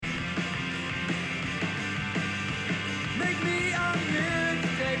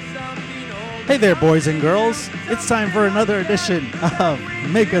Hey there, boys and girls. It's time for another edition of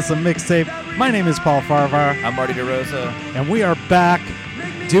Make Us a Mixtape. My name is Paul Farvar. I'm Marty DeRosa. And we are back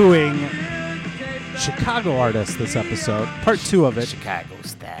doing Chicago Artists this episode. Part 2 of it. Chicago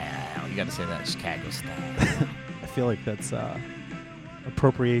style. You got to say that, Chicago style. I feel like that's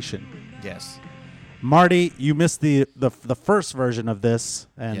appropriation. Yes. Marty, you missed the first version of this,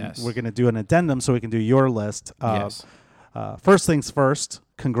 and yes. We're going to do an addendum so we can do your list. Yes. First things first,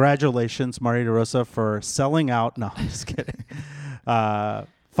 congratulations, Marty DeRosa, for selling out. No, I'm just kidding.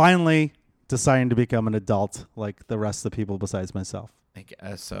 Finally deciding to become an adult like the rest of the people besides myself.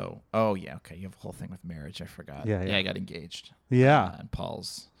 Oh, yeah, okay. You have a whole thing with marriage. I forgot. Yeah. I got engaged. Yeah. And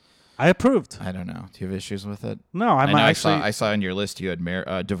Paul's. I approved. I don't know. Do you have issues with it? No, I saw on your list you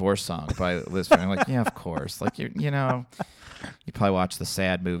had divorce song by Liz Fair. I'm like, yeah, of course. Like, you probably watch the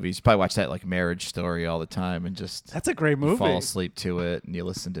sad movies. You probably watch that like Marriage Story all the time and just that's a great movie. Fall asleep to it and you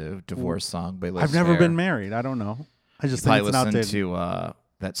listen to Divorce Song by Liz I've never Fair. been married. I don't know. I just you think it's probably outdated. listen to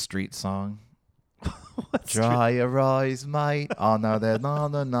that Street song. Dry your eyes, mate. Oh no,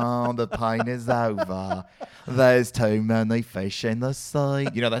 no, the pain is over. There's too many fish in the sea.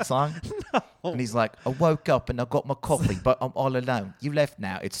 You know that song? No. And he's like, I woke up and I got my coffee, but I'm all alone. You left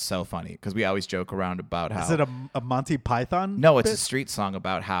now. It's so funny because we always joke around about how. Is it a Monty Python? No, it's a street song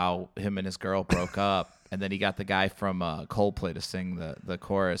about how him and his girl broke up. And then he got the guy from Coldplay to sing the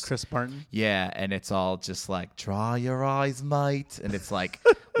chorus. Chris Martin? Yeah, and it's all just like, dry your eyes, mate. And it's like,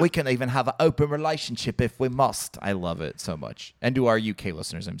 we can even have an open relationship if we must. I love it so much. And to our UK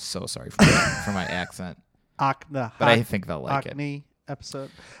listeners, I'm so sorry for my accent. But I think they'll like it. Episode.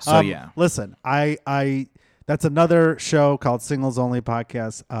 So, yeah. Listen, I that's another show called Singles Only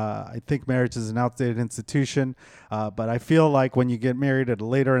Podcast. I think marriage is an outdated institution, but I feel like when you get married at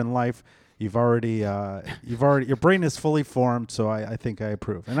later in life, You've already, your brain is fully formed, so I think I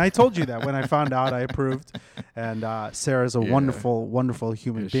approve. And I told you that when I found out, I approved. And Sarah's a wonderful, wonderful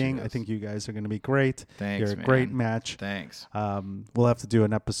human being. I think you guys are going to be great. Thanks, You're a man. great match. Thanks. We'll have to do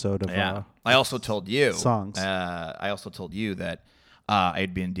an episode of I also told you songs. I also told you that I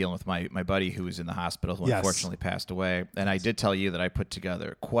had been dealing with my buddy who was in the hospital who unfortunately passed away. And I did tell you that I put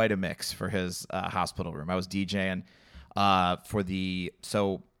together quite a mix for his hospital room. I was DJing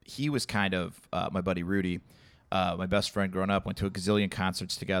he was kind of my buddy Rudy, my best friend growing up, went to a gazillion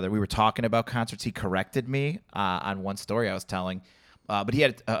concerts together. We were talking about concerts. He corrected me on one story I was telling. But he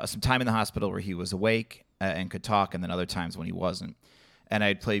had some time in the hospital where he was awake and could talk, and then other times when he wasn't. And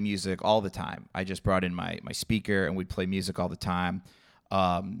I'd play music all the time. I just brought in my speaker, and we'd play music all the time.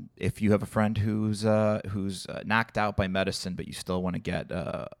 If you have a friend who's knocked out by medicine, but you still want to get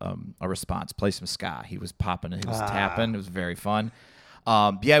a response, play some ska. He was popping, he was tapping. It was very fun.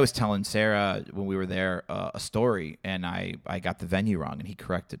 I was telling Sarah when we were there a story, and I got the venue wrong, and he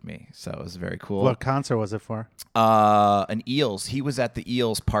corrected me. So it was very cool. What concert was it for? An Eels. He was at the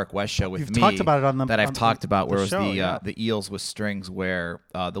Eels Park West show with You've me. Talked about it on the that I've talked about. Where it was the Eels with Strings, where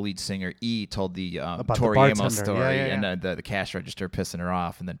the lead singer E told the about Tori the Amos story, and the cash register pissing her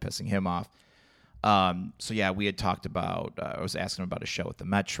off, and then pissing him off. We had talked about. I was asking him about a show at the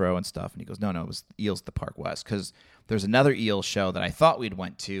Metro and stuff, and he goes, "No, it was Eels at the Park West." Because there's another Eels show that I thought we'd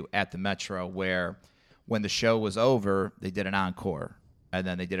went to at the Metro, where when the show was over, they did an encore, and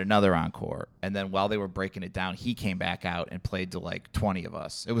then they did another encore, and then while they were breaking it down, he came back out and played to like 20 of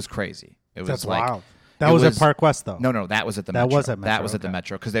us. It was crazy. That's wild. That was at Park West, though. No, that was at the Metro. That was at the okay.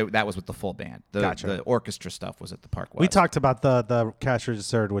 Metro because that was with the full band. The orchestra stuff was at the Park West. We talked about the cash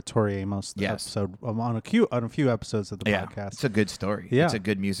registered with Tori Amos episode on a few episodes of the podcast. It's a good story. Yeah. It's a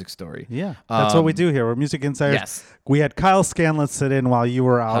good music story. Yeah, that's what we do here. We're music insiders. Yes. We had Kyle Scanlon sit in while you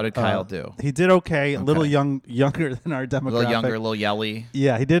were out. How did Kyle do? He did okay. A little younger than our demographic. A little younger, a little yelly.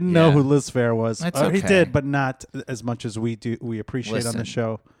 Yeah, he didn't know who Liz Fair was. That's okay. He did, but not as much as we do. We appreciate on the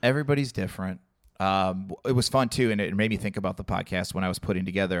show. Everybody's different. It was fun too, and it made me think about the podcast when I was putting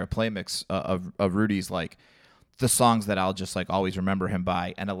together a play mix of Rudy's, like the songs that I'll just like always remember him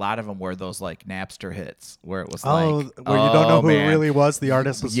by, and a lot of them were those like Napster hits where it was where you don't know who it really was, the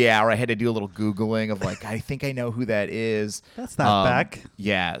artist was. Yeah, or I had to do a little Googling of like, I think I know who that is. That's not Beck.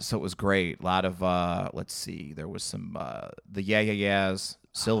 Yeah, so it was great. A lot of let's see, there was some the Yeah Yeah Yeahs,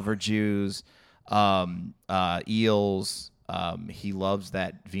 Silver Jews, Eels. He loves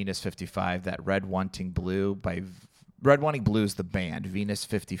that Venus 55, that Red Wanting Blue by Red Wanting Blue is the band. Venus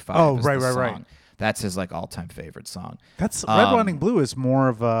 55 is the song. Right. That's his like all-time favorite song. That's Red Wanting Blue is more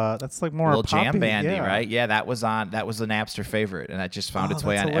of a little jam bandy, yeah. right? Yeah, that was a Napster favorite, and that just found its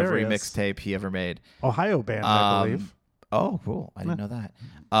way on every mixtape he ever made. Ohio band, I believe. Oh, cool. I didn't know that.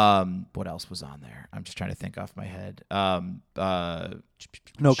 What else was on there? I'm just trying to think off my head.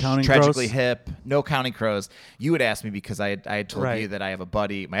 No Counting Tragically Crows. Hip. No Counting Crows. You had asked me because I had told Right. you that I have a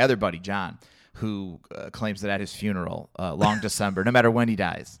buddy, my other buddy, John, who claims that at his funeral, Long December, no matter when he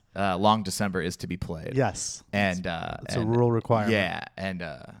dies, Long December is to be played. Yes. And It's a rule requirement. Yeah, and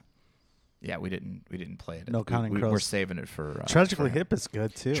yeah, we didn't play it. No Counting We're Crows. saving it for Tragically for him. Hip is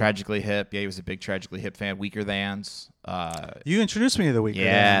good too. Tragically Hip. Yeah, he was a big Tragically Hip fan. Weaker Thans. You introduced me to the Weaker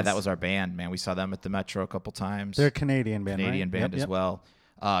Yeah, Thans. that was our band, man. We saw them at the Metro a couple times. They're a Canadian band. Canadian right? band Yep, as yep. well.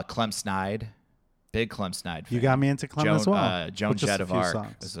 Clem Snide. Big Clem Snide fan. You got me into Clem Joan, as well. Joan with just Jett a of few Arc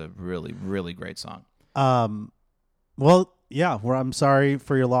songs. is a really, really great song. Well, yeah. I'm sorry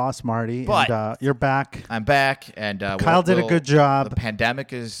for your loss, Marty. But- and, you're back. I'm back, and Kyle did a good job. The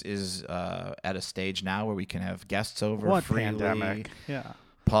pandemic is at a stage now where we can have guests over What freely. pandemic? Yeah.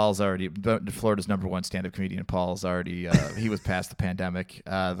 Paul's already Florida's #1 stand-up comedian. Paul's already he was past the pandemic.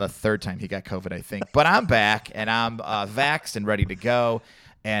 The third time he got COVID, I think. But I'm back, and I'm vaxxed and ready to go.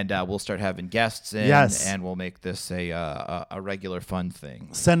 And we'll start having guests in, Yes. and we'll make this a regular fun thing.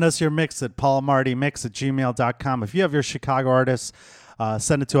 Send us your mix at paulmartymix@gmail.com. If you have your Chicago artists,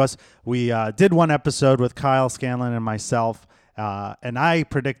 send it to us. We did one episode with Kyle Scanlon and myself, and I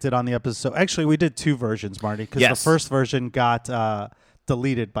predicted on the episode. Actually, we did two versions, Marty, because Yes. the first version got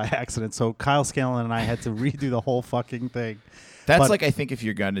deleted by accident. So Kyle Scanlon and I had to redo the whole fucking thing. That's But- like, I think if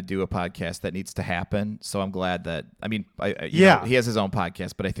you're going to do a podcast, that needs to happen. So I'm glad that, I mean, you Yeah. know, he has his own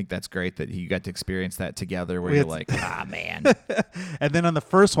podcast, but I think that's great that you got to experience that together where We you're had- like, man. And then on the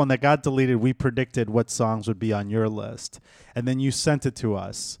first one that got deleted, we predicted what songs would be on your list. And then you sent it to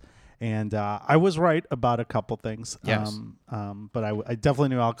us. And I was right about a couple things. Yes. But I definitely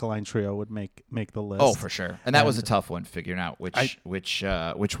knew Alkaline Trio would make the list. Oh, for sure. And that was a And tough one, figuring out which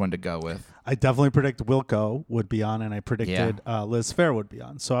one to go with. I definitely predicted Wilco would be on, and I predicted Liz Fair would be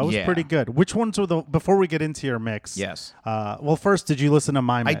on. So I was Yeah. pretty good. Which ones were before we get into your mix? Yes. Well, first, did you listen to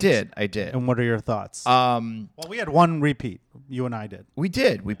my mix? I did. And what are your thoughts? Well, we had one repeat. You and I did. We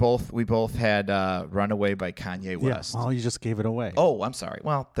did. We both had "Runaway" by Kanye West. Yeah. Well, you just gave it away. Oh, I'm sorry.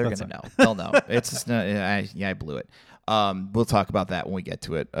 Well, they're That's gonna know. They'll know. It's just not, I blew it. We'll talk about that when we get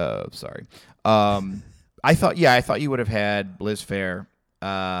to it. Sorry. I thought you would have had Liz Fair.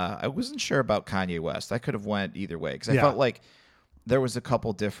 I wasn't sure about Kanye West. I could have went either way because I Yeah. felt like there was a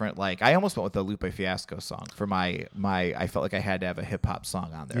couple different. Like I almost went with the Lupe Fiasco song for my. I felt like I had to have a hip hop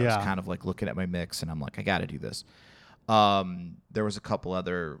song on there. I Yeah. was kind of like looking at my mix and I'm like, I got to do this. There was a couple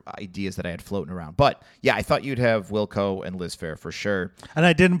other ideas that I had floating around, but yeah, I thought you'd have Wilco and Liz Fair for sure. And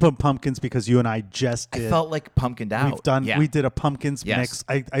I didn't put Pumpkins because you and I just did. I felt like pumpkined out. We did a Pumpkins Yes.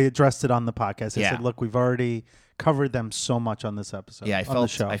 mix. I addressed it on the podcast. I Yeah. said, look, we've already covered them so much on this episode. Yeah, on the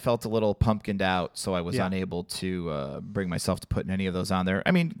show. I felt a little pumpkined out, so I was Yeah. unable to bring myself to putting any of those on there.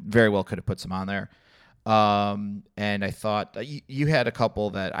 I mean, very well could have put some on there. And I thought you had a couple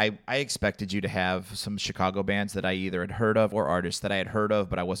that I expected you to have some Chicago bands that I either had heard of or artists that I had heard of,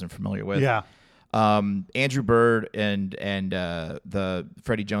 but I wasn't familiar with. Yeah. Andrew Bird and the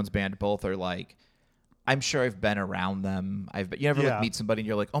Freddie Jones band both are like, I'm sure I've been around them. You ever Yeah. like meet somebody and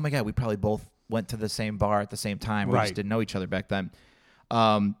you're like, oh my God, we probably both went to the same bar at the same time. We Right. just didn't know each other back then.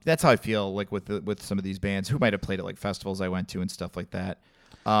 That's how I feel like with some of these bands who might have played at like festivals I went to and stuff like that.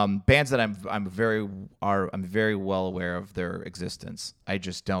 Bands that I'm very well aware of their existence. I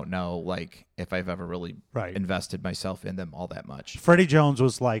just don't know like if I've ever really Right. invested myself in them all that much. Freddie Jones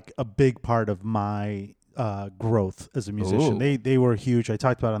was like a big part of my growth as a musician. Ooh. They were huge. I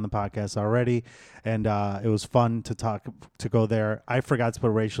talked about it on the podcast already, and it was fun to go there. I forgot to put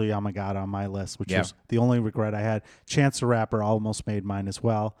Rachel Yamagata on my list, which Yeah. was the only regret I had. Chance the Rapper almost made mine as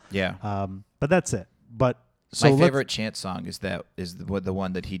well. Yeah. But that's it. But so My let's- favorite Chance song is the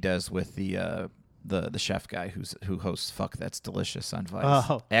one that he does with the chef guy who hosts Fuck That's Delicious on Vice.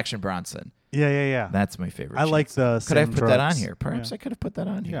 Oh. Action Bronson. Yeah. That's my favorite. I like Chance the. song. Could I have Same put that on Drugs. here? Perhaps Yeah. I could have put that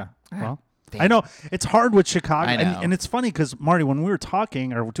on here. Yeah. Ah, Well, damn. I know it's hard with Chicago, I know. and it's funny because Marty, when we were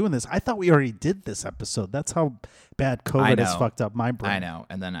talking or doing this, I thought we already did this episode. That's how bad COVID has know. fucked up my brain. I know.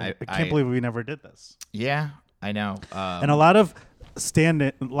 And then I can't believe we never did this. Yeah, I know. And a lot of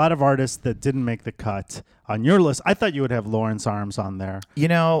artists that didn't make the cut on your list. I thought you would have Lawrence Arms on there. You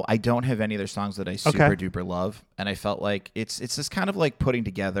know, I don't have any other songs that I super Okay. duper love, and I felt like it's just kind of like putting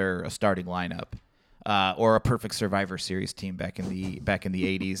together a starting lineup, or a perfect Survivor Series team back in the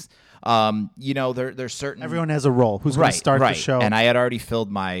 80s. You know, there's certain Everyone has a role. Who's going to start the show? And I had already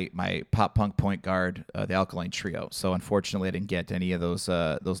filled my pop punk point guard, the Alkaline Trio. So unfortunately, I didn't get any of those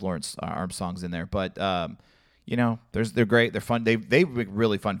Lawrence Arms songs in there. But they're great. They're fun. They make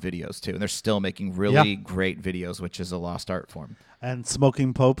really fun videos too, and they're still making really great videos, which is a lost art form. And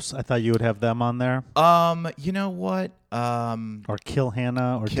Smoking Popes, I thought you would have them on there. You know what? Or Kill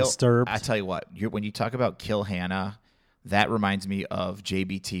Hannah or Disturbed. I tell you what, when you talk about Kill Hannah, that reminds me of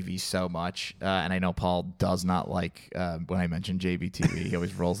JBTV so much. And I know Paul does not like when I mention JBTV. He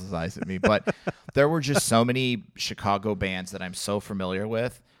always rolls his eyes at me. But there were just so many Chicago bands that I'm so familiar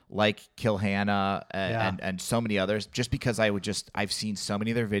with, like Kill Hannah and so many others, just because I've seen so many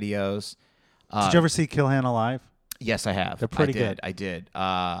of their videos. Did you ever see Kill Hannah live? Yes, I have. They're pretty good. I did.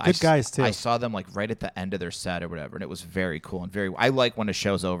 Good guys too. I saw them like right at the end of their set or whatever, and it was very cool and I like when a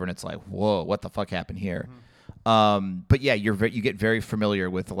show's over and it's like, whoa, what the fuck happened here? But yeah, you get very familiar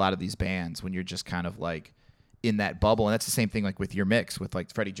with a lot of these bands when you're just kind of like in that bubble, and that's the same thing like with your mix with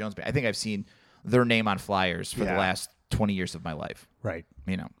like Freddie Jones Band. I think I've seen their name on flyers for the last 20 years of my life. Right.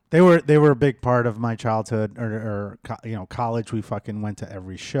 They were a big part of my childhood or college. We fucking went to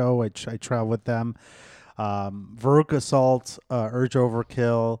every show. I traveled with them. Veruca Salt, Urge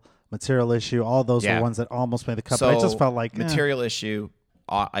Overkill, Material Issue, all those were ones that almost made the cut. But I just felt like Material Issue.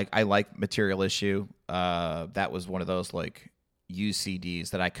 I like Material Issue. That was one of those like used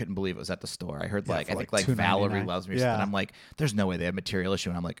CDs that I couldn't believe it was at the store. I heard I think Valerie Loves Me or something. I'm like, there's no way they have Material Issue,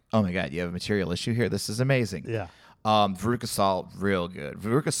 and I'm like, oh my god, you have a Material Issue here? This is amazing. Yeah. Veruca Salt, real good.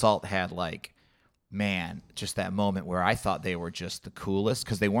 Veruca Salt had like, man, just that moment where I thought they were just the coolest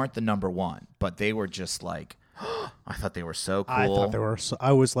because they weren't the number one, but they were just like, I thought they were so cool. I thought they were.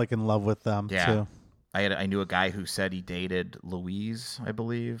 I was like in love with them too. I knew a guy who said he dated Louise, I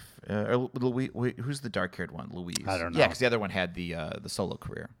believe. Or Louise, who's the dark-haired one? Louise. I don't know. Yeah, because the other one had the solo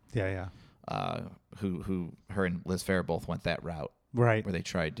career. Yeah. Who her and Liz Phair both went that route. Right. Where they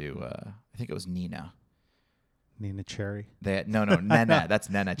tried to. I think it was Nina Cherry. No, Nana. That's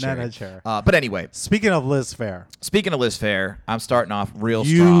Nana Cherry. Nana Cherry. But anyway. Speaking of Liz Phair, I'm starting off real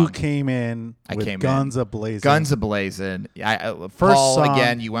strong. You came in with Guns A-Blazing. Guns A-Blazing. First Paul, song,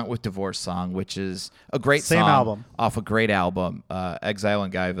 again, you went with Divorce Song, which is a great same song. album. Off a great album, Exile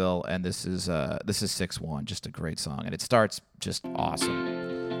in Guyville, and this is 6-1, just a great song. And it starts just awesome.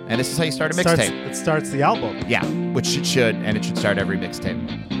 And this is how you start a mixtape. It starts the album. Yeah, which it should, and it should start every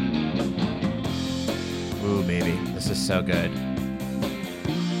mixtape. Ooh, baby. This is so good.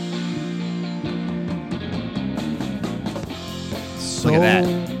 Look at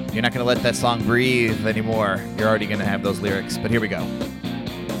that. You're not going to let that song breathe anymore. You're already going to have those lyrics. But here we go.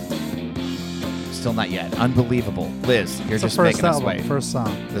 Still not yet. Unbelievable. Liz, you're just making us wait. First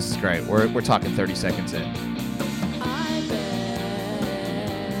song. This is great. We're talking 30 seconds in.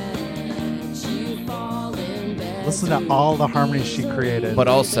 Listen to all the harmonies she created. But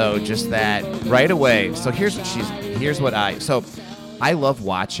also just that right away. So I love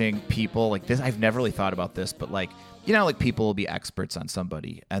watching people like this. I've never really thought about this, but like, like people will be experts on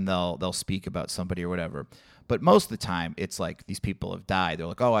somebody and they'll speak about somebody or whatever. But most of the time it's like these people have died. They're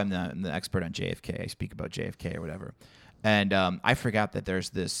like, oh, I'm the expert on JFK. I speak about JFK or whatever. And I forgot that there's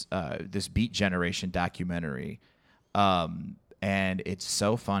this Beat Generation documentary. And it's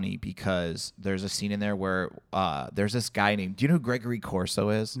so funny because there's a scene in there where there's this guy named, do you know who Gregory Corso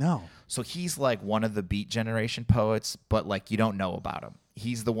is? No. So he's like one of the Beat Generation poets, but like you don't know about him.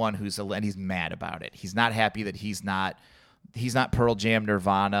 He's the one and he's mad about it. He's not happy that he's not Pearl Jam,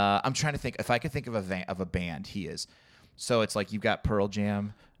 Nirvana. I'm trying to think if I could think of a band he is. So it's like you've got Pearl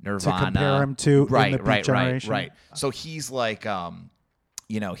Jam, Nirvana. To compare him to right. So he's like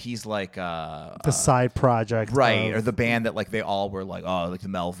he's like the side project, right? Or the band that like they all were like, oh, like the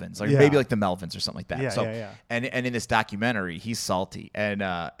Melvins, or maybe like the Melvins or something like that. Yeah. And in this documentary, he's salty, and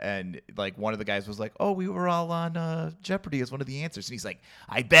like one of the guys was like, oh, we were all on Jeopardy as one of the answers, and he's like,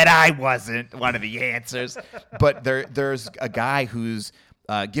 I bet I wasn't one of the answers. But there's a guy who's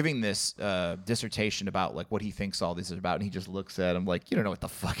giving this dissertation about like what he thinks all this is about, and he just looks at him like, you don't know what the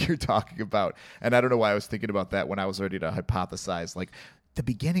fuck you're talking about. And I don't know why I was thinking about that when I was ready to hypothesize like the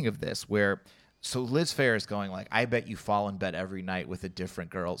beginning of this, where so Liz Phair is going like, I bet you fall in bed every night with a different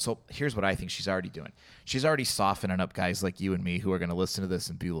girl. So here's what I think she's already doing. She's already softening up guys like you and me who are going to listen to this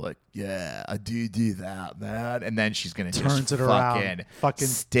and be like, yeah, I do that, man. And then she's going to just fucking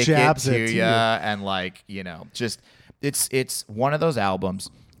stick it to you and like, just it's one of those albums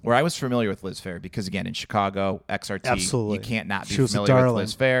where I was familiar with Liz Phair because again, in Chicago, XRT, absolutely, you can't not be familiar with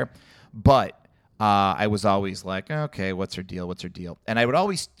Liz Phair. But I was always like, okay, what's her deal? And I would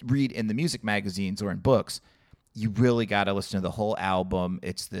always read in the music magazines or in books, you really got to listen to the whole album.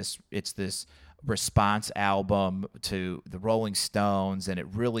 It's this response album to the Rolling Stones, and it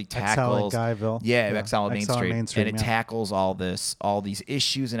really Exile in tackles Guyville. Exile on Main Exile on Street, Main Street, and it yeah. tackles all these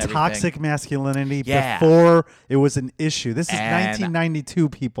issues and everything. Toxic masculinity Yeah. before it was an issue. This is And 1992,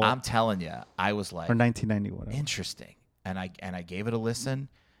 people, I'm telling you, I was like, or 1990, whatever. interesting, and I gave it a listen.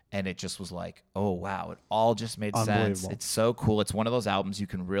 And it just was like, oh, wow. It all just made sense. Unbelievable. It's so cool. It's one of those albums you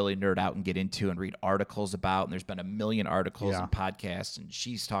can really nerd out and get into and read articles about. And there's been a million articles Yeah. and podcasts, and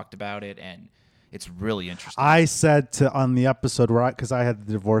she's talked about it. And it's really interesting. I said on the episode because I had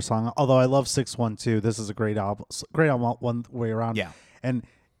the divorce song, although I love 612, this is a great album one way around. Yeah. And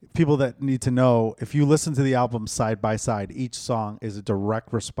people that need to know, if you listen to the album side by side, each song is a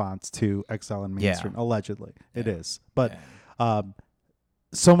direct response to Exile in Main Street. Allegedly, it is. But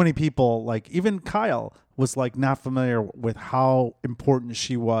so many people, like even Kyle, was like not familiar with how important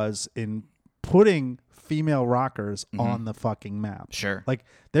she was in putting female rockers on the fucking map. Sure. Like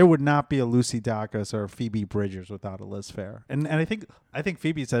there would not be a Lucy Dacus or a Phoebe Bridgers without a Liz Phair. And I think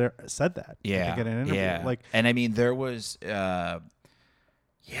Phoebe said that. Yeah. I think in an interview. Yeah. Like, and I mean, there was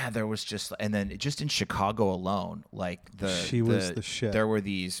there was just, and then just in Chicago alone, like she was the shit. There were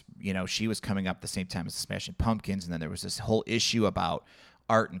these, she was coming up the same time as the Smashing Pumpkins, and then there was this whole issue about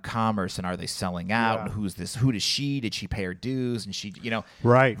art and commerce, and are they selling out? Yeah. And who does she? Did she pay her dues? And she,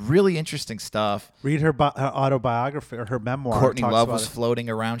 right. really interesting stuff. Read her autobiography or her memoir. Courtney talks Love about was it. floating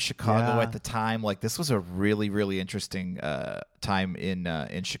around Chicago Yeah. at the time. Like this was a really, really interesting time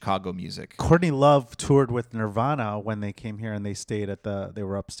in Chicago music. Courtney Love toured with Nirvana when they came here, and they stayed they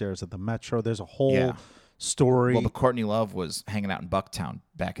were upstairs at the Metro. There's a whole story. Well, but Courtney Love was hanging out in Bucktown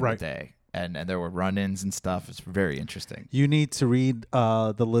back in Right. the day. And there were run-ins and stuff. It's very interesting. You need to read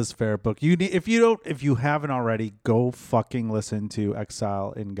the Liz Phair book. If you haven't already, go fucking listen to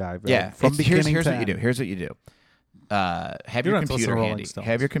Exile in Guyville. Yeah, from beginning here's to what you do. end. Here's what you do. Have You your don't have to listen computer to Rolling handy. Stones.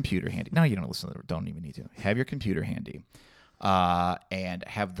 Have your computer handy. No, you don't listen to it. Don't even need to. Have your computer handy, and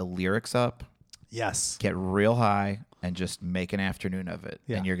have the lyrics up. Yes. Get real high and just make an afternoon of it,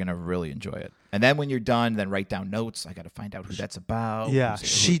 Yeah. and you're gonna really enjoy it. And then when you're done, then write down notes. I got to find out who that's about. Yeah,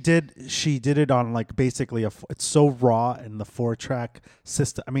 she did it on like basically it's so raw in the 4-track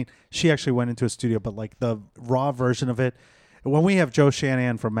system. I mean, she actually went into a studio, but like the raw version of it. When we have Joe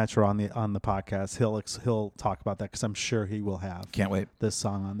Shanahan from Metro on the podcast, he'll talk about that because I'm sure he will have. Can't wait. This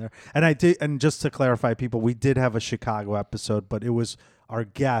song on there. And I did, and just to clarify, people, we did have a Chicago episode, but it was our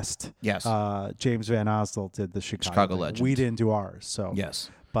guest, Yes. James Van Osdell did the Chicago thing. legend. We didn't do ours, so Yes.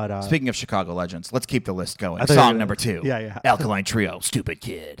 But Speaking of Chicago legends, let's keep the list going. I thought you were Song gonna- number 2. Yeah. Alkaline Trio, Stupid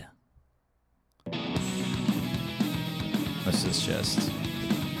Kid. This is just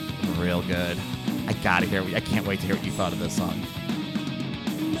real good. I can't wait to hear what you thought of this song.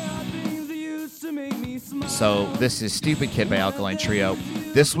 So this is Stupid Kid by Alkaline Trio.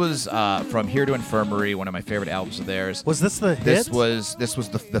 This was from Here to Infirmary, one of my favorite albums of theirs. was this the hit? This was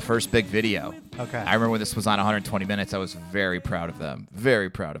the first big video. Okay. I remember when this was on 120 Minutes. I was very proud of them. Very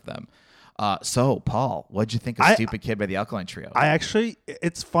proud of them. So, Paul, what'd you think of Stupid Kid by the Alkaline Trio?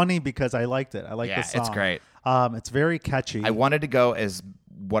 It's funny because I liked it. I like the song. it's great. It's very catchy. I wanted to go as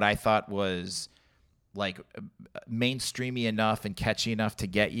what I thought was like mainstreamy enough and catchy enough to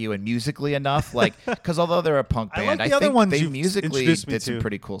get you, and musically enough, like because although they're a punk I band, like the other think ones they you've musically introduced me did some to.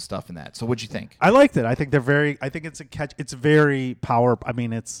 pretty cool stuff in that. So, what'd you think? I liked it. I think I think it's a catch. It's very power. I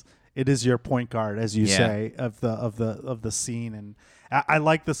mean, it is your point guard, as you say, of the scene, and I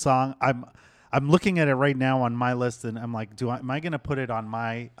like the song. I'm looking at it right now on my list, and I'm like, am I going to put it on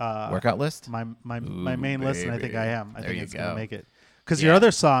my Workout list? my main list? And I think I am. I There think you it's going go. to make it. Because your other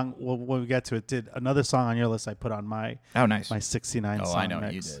song, when we get to it, did another song on your list. I put on my nice. my 69 Oh, song I know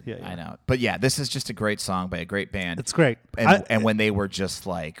mix. you did. Yeah. I know. But yeah, this is just a great song by a great band. It's great. And when they were just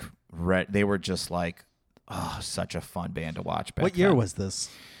like, such a fun band to watch back what year then. was this?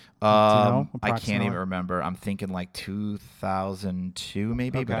 I can't approximately? even remember. I'm thinking like 2002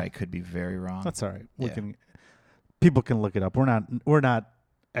 maybe, but Okay. I could be very wrong. That's all right. Yeah. People can look it up. We're not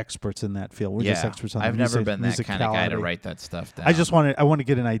experts in that field. We're just experts on I've the never been that kind of guy to musicality. write that stuff down. I want to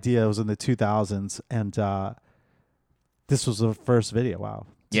get an idea. It was in the 2000s, and this was the first video. Wow.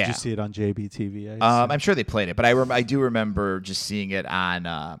 Did Yeah. you see it on JBTV? I'm sure they played it, but I do remember just seeing it on.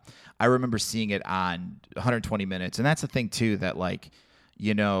 I remember seeing it on 120 Minutes, and that's the thing too that like,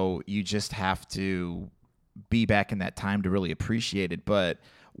 you just have to be back in that time to really appreciate it. But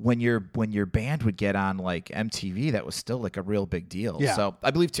when your band would get on like MTV, that was still like a real big deal. Yeah. So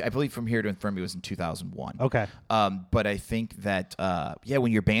I believe From Here to Infirmary was in 2001. Okay. But I think that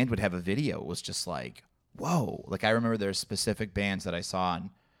when your band would have a video, it was just like, whoa. Like I remember there's specific bands that I saw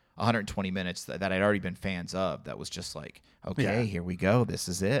on 120 Minutes that I'd already been fans of. That was just like, okay, Yeah. here we go. This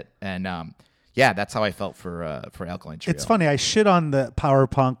is it. And yeah, that's how I felt for Alkaline Trio. It's funny. I shit on the power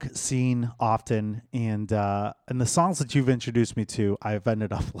punk scene often, and the songs that you've introduced me to, I've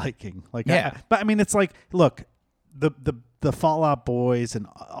ended up liking. Like, Yeah. but I mean, it's like, look, the Fall Out Boys and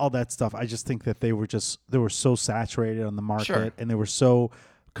all that stuff. I just think that they were so saturated on the market, Sure. and they were so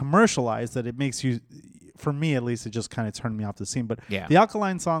commercialized that it makes you, for me at least, it just kind of turned me off the scene. But Yeah. the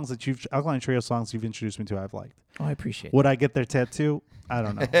Alkaline Trio songs you've introduced me to, I've liked. Oh, I appreciate Would I get their tattoo? I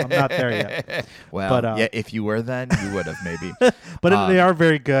don't know. I'm not there yet. Well, But, yeah, if you were then, you would have maybe. But they are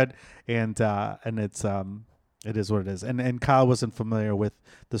very good, and it's it is what it is. And Kyle wasn't familiar with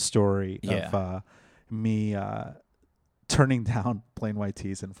the story of me turning down Plain White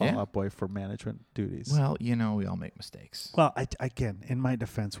Tees and Fall Out Boy for management duties. Well, we all make mistakes. Well, again, in my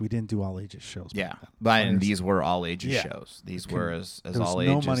defense, we didn't do all ages shows. Yeah, but and these were all ages Yeah. shows. These were as there was all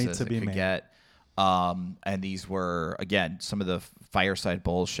no ages money as to it be could made. get. And these were, again, some of the Fireside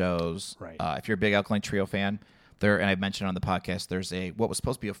Bowl shows. Right. If you're a big Alkaline Trio fan, and I've mentioned on the podcast, there's what was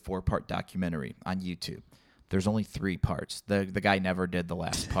supposed to be a 4-part documentary on YouTube. There's only 3 parts. The guy never did the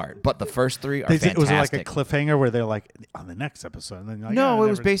last part, but the first 3 are fantastic. Was it like a cliffhanger where they're like, on the next episode? And then you're like, No, it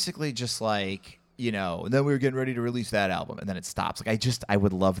was basically just like, and then we were getting ready to release that album, and then it stops. Like, I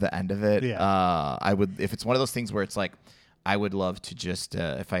would love the end of it. Yeah. I would, if it's one of those things where it's like, I would love to just,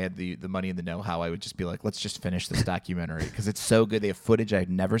 if I had the money and the know-how, I would just be like, let's just finish this documentary because it's so good. They have footage I've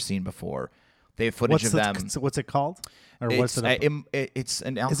never seen before. They have footage of them. What's it called? Or what's it? It's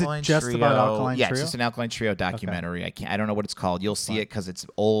an Alkaline just Trio. about Alkaline Yeah, Trio? it's just an Alkaline Trio documentary. I don't know what it's called. You'll see it because it's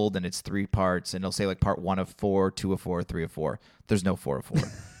old and it's 3 parts, and it'll say like part 1 of 4, 2 of 4, 3 of 4. There's no 4 of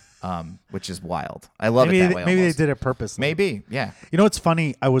 4, which is wild. I love it that way. Maybe almost. they did it purposely. Maybe, yeah. You know what's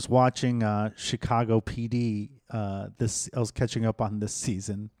funny? I was watching Chicago PD. I was catching up on this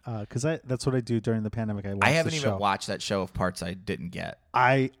season because that's what I do during the pandemic. I haven't even watched that show of parts I didn't get.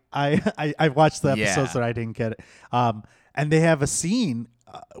 I watched the episodes Yeah. that I didn't get. And they have a scene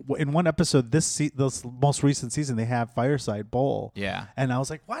in one episode. This most recent season, they have Fireside Bowl. Yeah. And I was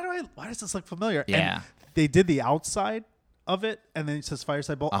like, why does this look familiar? Yeah. And they did the outside of it, and then it says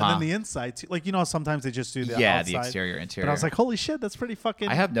Fireside Bowl, and Uh-huh. then the inside too. Like, sometimes they just do the Yeah, outside. the exterior, interior. But I was like, holy shit, that's pretty fucking.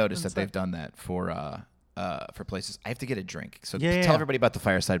 I have noticed that inside. they've done that for places. I have to get a drink. So Yeah. tell everybody about the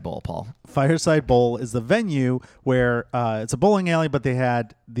Fireside Bowl, Paul. Fireside Bowl is the venue where it's a bowling alley, but they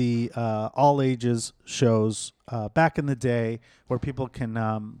had the all ages shows back in the day where people can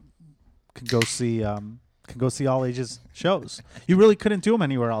go see all ages shows. You really couldn't do them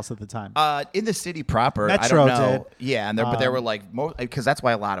anywhere else at the time. In the city proper, Metro I don't know. did. Yeah, and but there were like because that's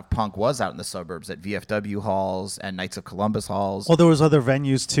why a lot of punk was out in the suburbs at VFW halls and Knights of Columbus halls. Well, there was other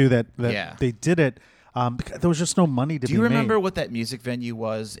venues too that Yeah. they did it. Because there was just no money to be Do you remember made. what that music venue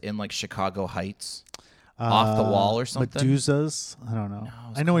was in like Chicago Heights? Off the Wall or something? Medusa's? I don't know.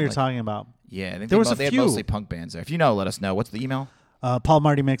 it's I know what called you're like- talking about. Yeah, I think There was a they had few. mostly punk bands there. If you know, let us know. What's the email?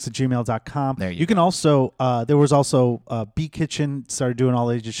 PaulMartyMix@gmail.com. There you can also there was also B Kitchen started doing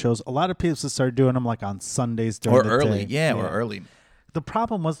all ages shows. A lot of people started doing them like on Sundays during Or the early. day. Yeah, or early. The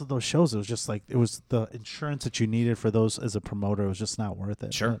problem was with those shows, it was just like it was the insurance that you needed for those as a promoter. It was just not worth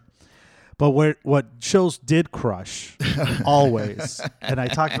it. Sure. But what shows did crush always, and I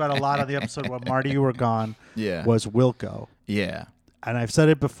talked about a lot on the episode when Marty you were gone. Yeah. Was Wilco, Yeah. and I've said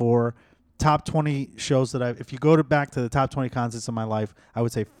it before. Top 20 shows that if you go back to the top 20 concerts of my life, I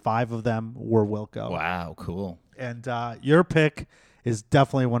would say 5 of them were Wilco. Wow, cool. And your pick is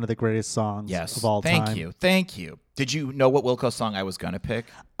definitely one of the greatest songs Yes. of all time. Thank you. Did you know what Wilco song I was going to pick?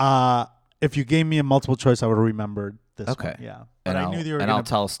 If you gave me a multiple choice, I would have remembered this Okay. one. Yeah. But And I knew they were and gonna, I'll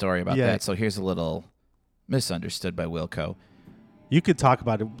tell a story about Yeah. that. So here's a little misunderstood by Wilco. You could talk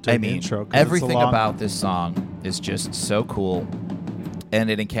about it during the intro. 'cause it's a everything long- about this song is just so cool, and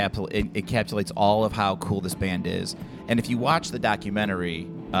it encapsulates all of how cool this band is. And if you watch the documentary,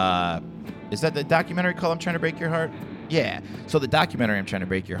 is that the documentary called "I'm Trying to Break Your Heart"? Yeah. So the documentary "I'm Trying to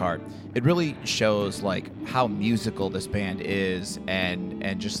Break Your Heart," it really shows like how musical this band is, and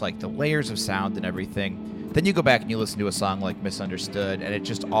just like the layers of sound and everything. Then you go back and you listen to a song like "Misunderstood," and it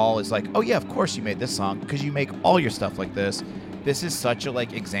just all is like, oh yeah, of course you made this song because you make all your stuff like this. This is such a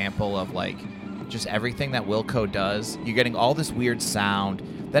like example of like just everything that Wilco does. You're getting all this weird sound,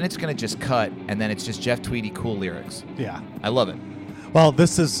 then it's gonna just cut, and then it's just Jeff Tweedy cool lyrics. Yeah. I love it. Well,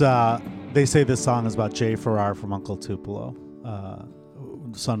 this is, they say this song is about Jay Farrar from Uncle Tupelo,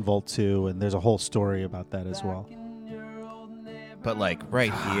 Sun Volt 2, and there's a whole story about that as well. But like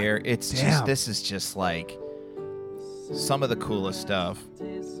right here, it's damn. just this is just like some of the coolest stuff.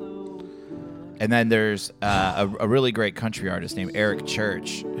 And then there's a really great country artist named Eric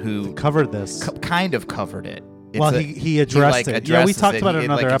Church who Covered this. kind of covered it. Well, he addressed it. Yeah, we addresses talked about it in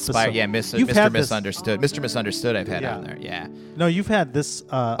another inspired- episode. Yeah, You've Mr. had this- Misunderstood. Mr. Misunderstood I've had Yeah. on there. Yeah. No, you've had this.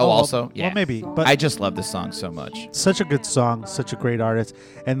 Also? Yeah. Well, maybe. But I just love this song so much. such a good song, such a great artist.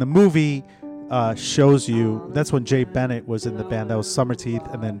 And the movie shows you, that's when Jay Bennett was in the band. That was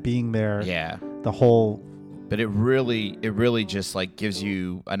Summerteeth. And then being there, Yeah. the whole... But it really just like gives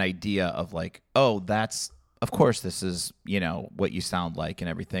you an idea of like, oh, that's, of course, this is, what you sound like and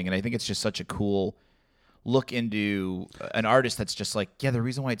everything. And I think it's just such a cool look into an artist that's just like, yeah, the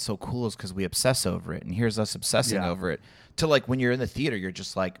reason why it's so cool is because we obsess over it. And here's us obsessing over it. To like when you're in the theater, you're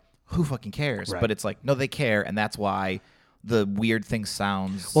just like, who fucking cares? Right. But it's like, no, they care. And that's why the weird thing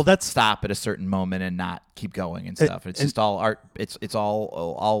sounds that's stop at a certain moment and not keep going and stuff. It's just all art. It's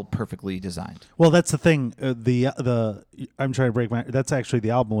all perfectly designed. Well, that's the thing. I'm trying to break my... That's actually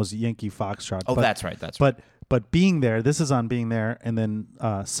the album was Yankee Foxtrot. Oh, but, that's right. That's right. But Being There, this is on Being There, and then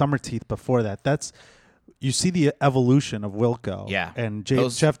Summerteeth before that. That's... You see the evolution of Wilco. Yeah. And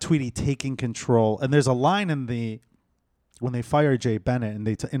Jeff Tweedy taking control. And there's a line in when they fire Jay Bennett and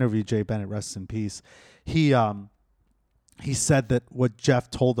they interview Jay Bennett, rest in peace, he said that what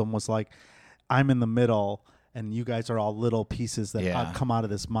Jeff told him was like, I'm in the middle and you guys are all little pieces that come out of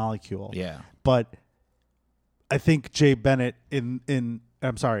this molecule. Yeah. But I think Jay Bennett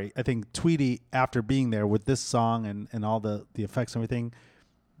I think Tweedy, after being there with this song and all the effects and everything,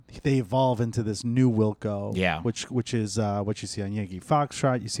 they evolve into this new Wilco, which is what you see on Yankee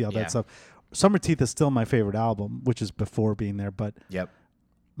Foxtrot. You see all that stuff. Summerteeth is still my favorite album, which is before Being There. But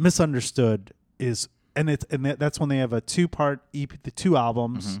Misunderstood is, that's when they have a 2-part EP, the 2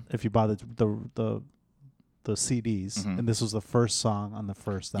 albums. If you buy the CDs, and this was the first song on the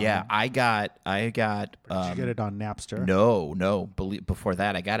first album. Yeah, I got. Did you get it on Napster? No. Before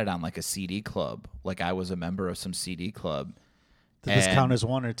that, I got it on like a CD club. Like I was a member of some CD club. Did this count as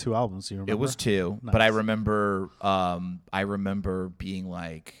 1 or 2 albums? Do you remember? It was 2, Nice. but I remember being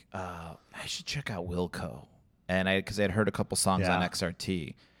like, I should check out Wilco, and because I had heard a couple songs on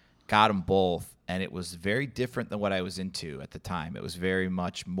XRT, got them both, and it was very different than what I was into at the time. It was very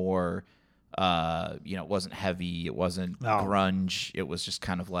much more, it wasn't heavy, it wasn't grunge, it was just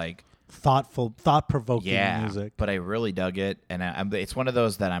kind of like thought-provoking music. But I really dug it, and it's one of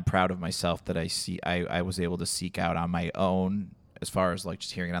those that I'm proud of myself that I was able to seek out on my own. As far as like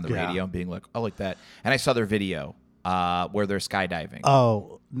just hearing it on the radio and being like, oh, like that. And I saw their video where they're skydiving.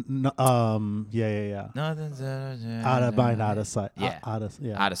 Oh, yeah. Out of mind, out of sight. Yeah. Out of sight,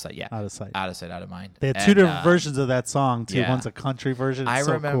 yeah. Out of sight, out of mind. They had 2 different versions of that song, too. One's a country version. It's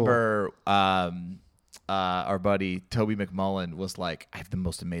I remember our buddy Toby McMullen was like, I have the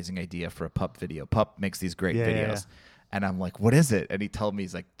most amazing idea for a Pup video. Pup makes these great videos. Yeah. And I'm like, what is it? And he told me,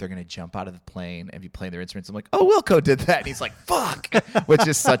 he's like, they're going to jump out of the plane and be playing their instruments. I'm like, oh, Wilco did that. And he's like, fuck, which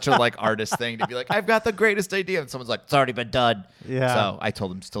is such a like artist thing to be like, I've got the greatest idea. And someone's like, it's already been done. Yeah. So I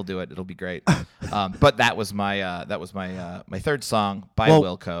told him, still do it. It'll be great. But that was my my third song by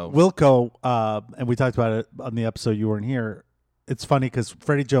Wilco. Wilco, and we talked about it on the episode you weren't here. It's funny because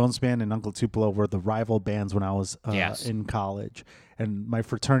Freddie Jones Band and Uncle Tupelo were the rival bands when I was in college. And my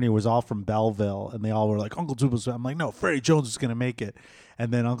fraternity was all from Belleville, and they all were like, Uncle Tupelo. I'm like, no, Freddie Jones is going to make it.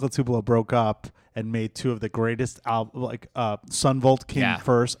 And then Uncle Tupelo broke up and made 2 of the greatest albums, like Sun Volt came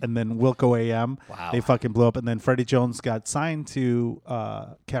first, and then Wilco AM. Wow. They fucking blew up. And then Freddie Jones got signed to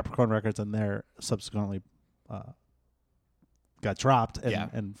Capricorn Records, and they're subsequently got dropped,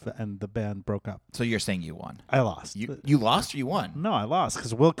 and the band broke up. So you're saying you won? I lost. You lost or you won? No, I lost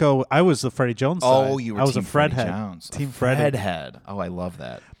because Wilco. I was the Freddie Jones. Oh, side. you were. I was Team a Fred Freddie head. Jones. Team Fred head. Oh, I love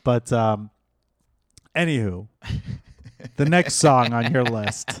that. But anywho, the next song on your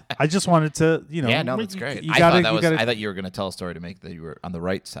list. I just wanted to, Yeah, no, that's great. You I gotta, thought you were going to tell a story to make that you were on the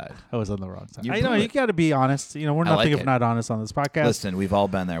right side. I was on the wrong side. You I know blew you got to be honest. We're nothing if not honest on this podcast. Listen, we've all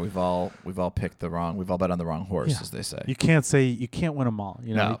been there. We've all picked the wrong. We've all bet on the wrong horse, as they say. You can't win them all.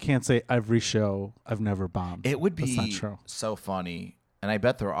 You can't say every show I've never bombed. It would That's not be true. so funny, and I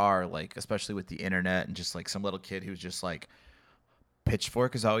bet there are, like, especially with the internet and just like some little kid who's just like,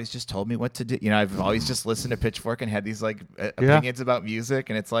 Pitchfork has always just told me what to do. I've always just listened to Pitchfork and had these like opinions about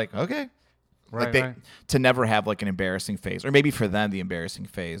music, and it's like, okay, Right. To never have like an embarrassing phase, or maybe for them the embarrassing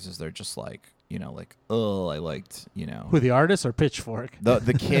phase is they're just like, like, oh, I liked, who, the artist or Pitchfork?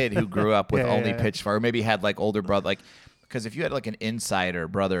 the kid who grew up with only yeah. Pitchfork, or maybe had like older brother, like, because if you had like an insider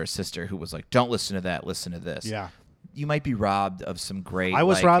brother or sister who was like, don't listen to that, listen to this. Yeah. You might be robbed of some great, I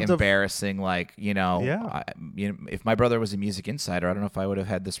was like, robbed of- embarrassing, like, if my brother was a music insider, I don't know if I would have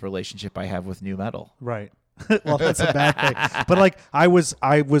had this relationship I have with new metal. Right. Well, that's a bad thing. But like I was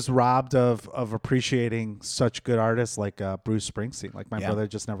robbed of appreciating such good artists like Bruce Springsteen. Like my brother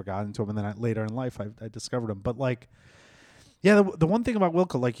just never got into him, and then later in life I discovered him. But like, yeah, the one thing about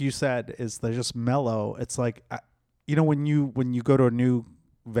Wilco, like you said, is they're just mellow. It's like, when you go to a new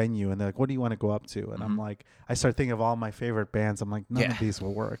venue and they're like, what do you want to go up to? And I'm like, I start thinking of all my favorite bands. I'm like, none of these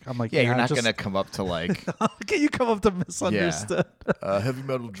will work. I'm like, you're not gonna come up to like can you come up to Misunderstood? Heavy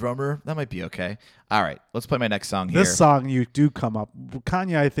metal drummer, that might be okay. All right, let's play my next song here. This song you do come up.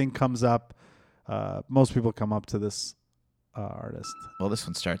 Kanye, I think, comes up. Most people come up to this artist. Well, this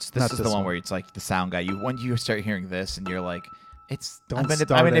one starts. This is the one where it's like the sound guy. When you start hearing this and you're like, I'm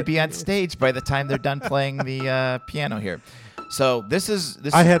gonna be on stage by the time they're done playing the piano here. So this.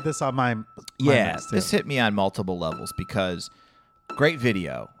 I had this on my list, this hit me on multiple levels because great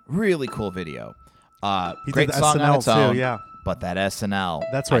video, really cool video. Great song SNL on its own, too, but that SNL.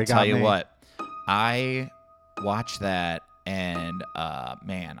 That's where I it got tell you me. what, I watched that and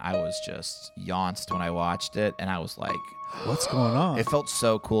man, I was just yaunced when I watched it, and I was like, what's going on? it felt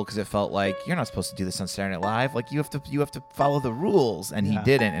so cool because it felt like you're not supposed to do this on Saturday Night Live. Like you have to follow the rules, and he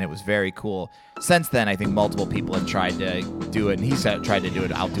didn't, and it was very cool. Since then, I think multiple people have tried to do it, and he's tried to do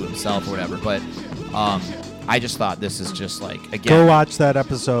it, outdo himself or whatever. But I just thought this is just like, again, go watch that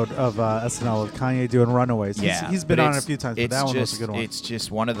episode of SNL with Kanye doing Runaways. He's been on it a few times, but that one was a good one. It's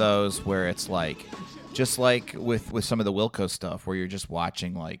just one of those where it's like, just like with some of the Wilco stuff, where you're just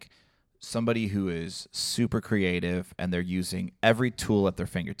watching like somebody who is super creative and they're using every tool at their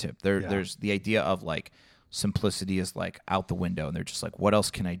fingertip. There's the idea of like simplicity is like out the window, and they're just like, what else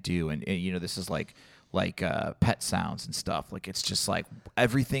can I do? And this is like pet sounds and stuff. Like it's just like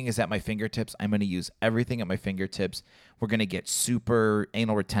everything is at my fingertips. I'm going to use everything at my fingertips. We're going to get super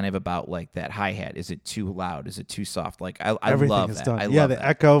anal retentive about like that hi-hat. Is it too loud? Is it too soft? Like I love that. Done. I love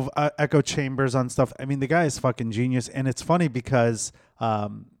the echo chambers on stuff. I mean, the guy is fucking genius, and it's funny because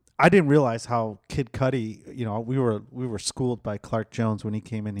I didn't realize how Kid Cudi, we were schooled by Clark Jones when he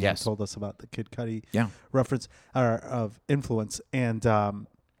came in here and told us about the Kid Cudi reference of influence. And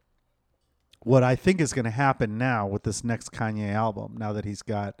what I think is going to happen now with this next Kanye album, now that he's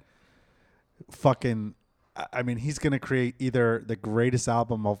got he's going to create either the greatest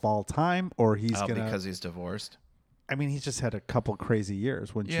album of all time, or he's going to... because he's divorced? I mean, he's just had a couple crazy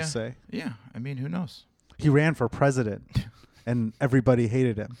years, wouldn't you say? Yeah. I mean, who knows? He ran for president, and everybody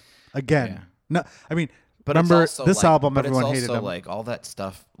hated him. Again. No, I mean... But remember, this album, everyone hated him. But it's also like all that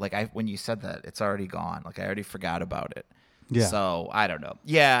stuff, like when you said that, it's already gone. Like I already forgot about it. Yeah. So I don't know.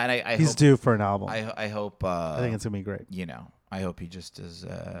 Yeah, and I he's hope, due for an album. I hope. I think it's gonna be great. I hope he just is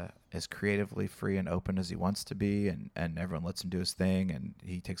as creatively free and open as he wants to be, and everyone lets him do his thing, and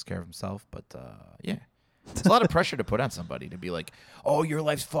he takes care of himself. But yeah. It's a lot of pressure to put on somebody to be like, oh, your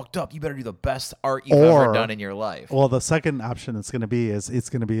life's fucked up. You better do the best art you've ever done in your life. Well, the second option it's going to be is it's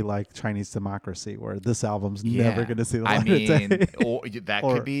going to be like Chinese Democracy, where this album's never going to see the light of day. Or that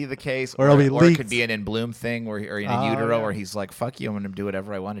could be the case. Or it could be an In Bloom thing, or in a utero, where he's like, fuck you, I'm going to do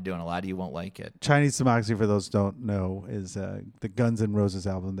whatever I want to do, and a lot of you won't like it. Chinese Democracy, for those who don't know, is the Guns N' Roses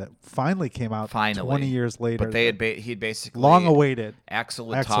album that finally came out 20 years later. But he'd basically... long awaited. Axl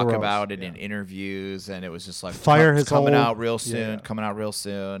would talk about it in interviews, and it was just like... coming out real soon.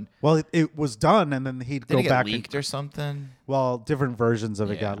 Well, it was done, and then he'd go back. Leaked or something? Well, different versions of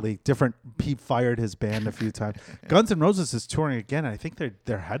it got leaked. He fired his band a few times. Guns N' Roses is touring again. I think they're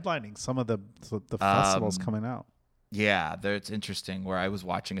headlining some of the festivals coming out. Yeah, it's interesting. Where I was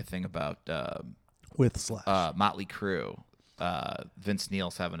watching a thing about with Slash Motley Crue. Vince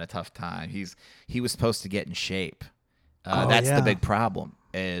Neil's having a tough time. He was supposed to get in shape. That's the big problem.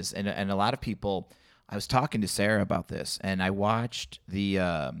 And a lot of people. I was talking to Sarah about this, and I watched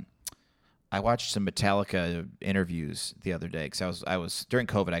some Metallica interviews the other day because I was during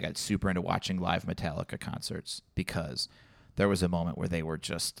COVID. I got super into watching live Metallica concerts because there was a moment where they were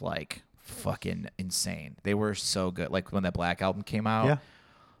just like fucking insane. They were so good. Like when that Black album came out,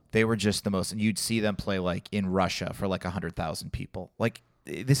 they were just the most. And you'd see them play like in Russia for like 100,000 people. Like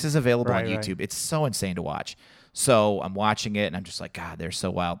this is available on YouTube. Right. It's so insane to watch. So I'm watching it, and I'm just like, God, they're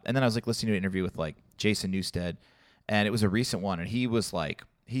so wild. And then I was like listening to an interview with like Jason Newsted, and it was a recent one, and he was like,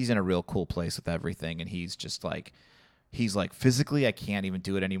 he's in a real cool place with everything, and he's like, physically, I can't even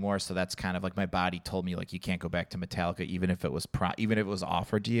do it anymore. So that's kind of like my body told me like you can't go back to Metallica even if it was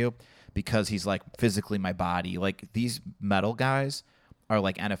offered to you, because he's like physically my body, like these metal guys are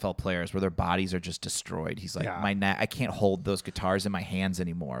like NFL players where their bodies are just destroyed. He's like, I can't hold those guitars in my hands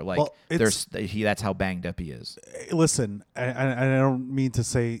anymore. Like that's how banged up he is. Listen, I don't mean to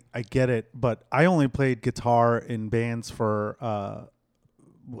say I get it, but I only played guitar in bands for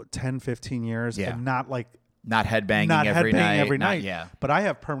 10, 15 years, and not like Not headbanging not every headbanging night. every Not- night. Yeah. But I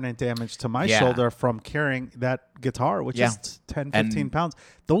have permanent damage to my Yeah. shoulder from carrying that guitar, which Yeah. is 10, 15 And- pounds.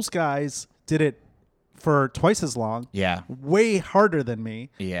 Those guys did it for twice as long. Yeah. Way harder than me.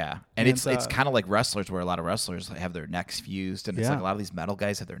 Yeah, And, and it's kind of like wrestlers, where a lot of wrestlers have their necks fused, and it's Yeah. like a lot of these metal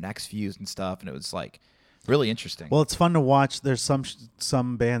guys have their necks fused and stuff, and it was like really interesting. Well, it's fun to watch. There's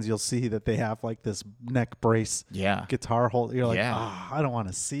some bands you'll see that they have like this neck brace yeah, guitar hold. You're like, Yeah. I don't want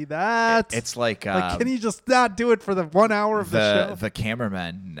to see that. it's like can you just not do it for the 1 hour of the show? the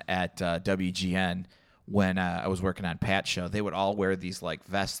cameramen at WGN. When I was working on Pat's show, they would all wear these like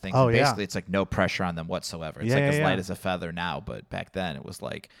vest things. Oh, and yeah. basically, it's like no pressure on them whatsoever. It's Yeah, like yeah, as yeah. light as a feather now, but back then it was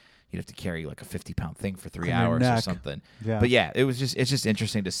like you'd have to carry like a 50-pound thing for 3 On your hours or neck. something. Yeah. But yeah, it's just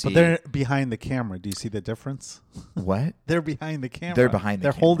interesting to see. But they're behind the camera. Do you see the difference? what? They're behind the camera. They're behind the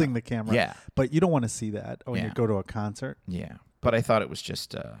They're camera. holding the camera. Yeah. But you don't want to see that when you Yeah. go to a concert. Yeah, but I thought it was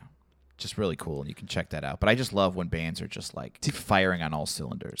just really cool, and you can check that out. But I just love when bands are just like firing on all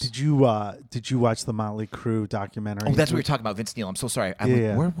cylinders. Did you watch the Motley Crue documentary? Oh, that's what you're talking about, Vince Neil. I'm so sorry. I'm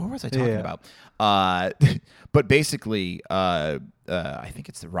Yeah. like, what was I talking Yeah. about? But basically, I think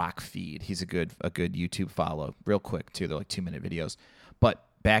it's the Rock Feed. He's a good YouTube follow. Real quick too. They're like 2-minute videos. But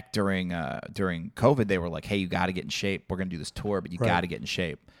back during COVID, they were like, "Hey, you got to get in shape. We're gonna do this tour, but you Right. got to get in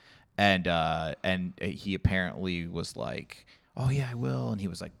shape." And he apparently was like, "Oh yeah, I will." And he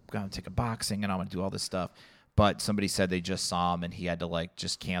was like, "Gonna take a boxing, and I'm gonna do all this stuff." But somebody said they just saw him, and he had to like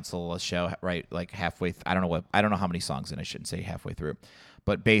just cancel a show right like halfway. I don't know how many songs, and I shouldn't say halfway through,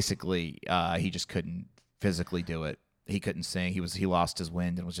 but basically he just couldn't physically do it. He couldn't sing. He lost his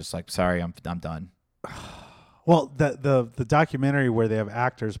wind and was just like, "Sorry, I'm done." Well, the documentary where they have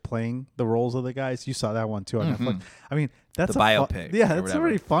actors playing the roles of the guys, you saw that one too on Netflix. I mean, that's The biopic yeah, or that's whatever.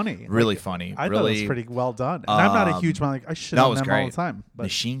 really funny. Really Like, funny. I thought it really, was pretty well done. And I'm not a huge man. Like I shit no, it on was them great. all the time. But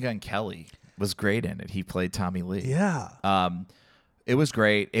Machine Gun Kelly was great in it. He played Tommy Lee. yeah, It was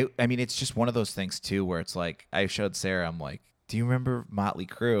great. I mean, it's just one of those things too, where it's like I showed Sarah. I'm like, "Do you remember Motley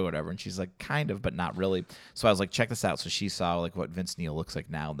Crue or whatever?" And she's like, "Kind of, but not really." So I was like, "Check this out." So she saw like what Vince Neil looks like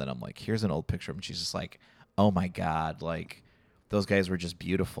now. And then I'm like, "Here's an old picture of him." And she's just like, "Oh my god, like those guys were just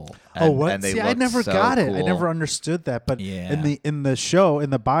beautiful." And, what? And they See, I looked never so got it. I cool. never understood that. But Yeah. in the show, in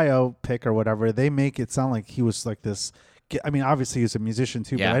the biopic or whatever, they make it sound like he was like this. I mean, obviously he was a musician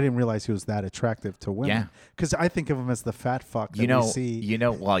too, Yeah. but I didn't realize he was that attractive to women. Yeah. Because I think of him as the fat fuck that You know, we see.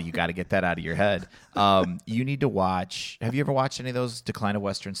 well, you got to get that out of your head. You need to watch. Have you ever watched any of those Decline of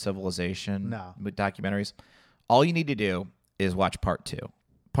Western Civilization No. documentaries? All you need to do is watch part 2.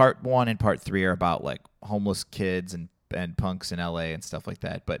 Part 1 and part 3 are about like homeless kids and punks in LA and stuff like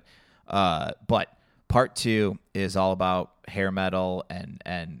that. But part 2 is all about hair metal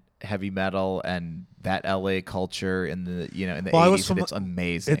and heavy metal and that LA culture in the in the 80s. And it's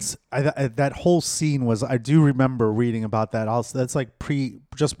amazing. It's that whole scene was. I do remember reading about that. Also, that's like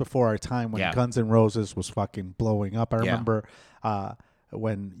just before our time when Yeah. Guns N' Roses was fucking blowing up. I Yeah. remember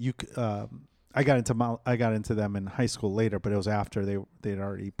when I got into them in high school later, but it was after they'd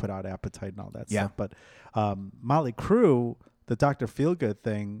already put out Appetite and all that Yeah. stuff. But Motley Crue, the Dr. Feelgood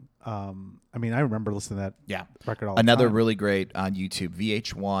thing. I mean, I remember listening to that Yeah. record all the Another time. really great on YouTube,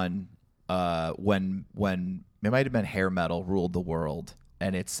 VH1, when it might have been hair metal ruled the world,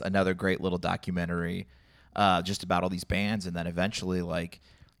 and it's another great little documentary just about all these bands, and then eventually like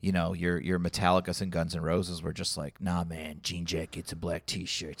your Metallicas and Guns N' Roses were just like, "Nah, man, jean jackets and black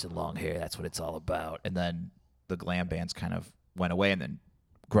t-shirts and long hair, that's what it's all about." And then the glam bands kind of went away, and then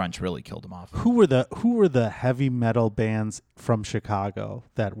grunge really killed them off. Who were the heavy metal bands from Chicago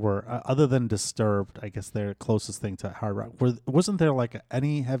that were other than Disturbed? I guess they're closest thing to hard rock. Wasn't there like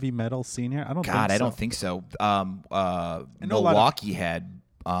any heavy metal scene here? I don't. God, think I so. don't think so. know a lot of- Milwaukee had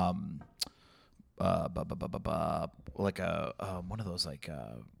like a one of those like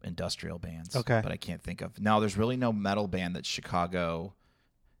industrial bands. Okay. But I can't think of. No, there's really no metal band that's Chicago,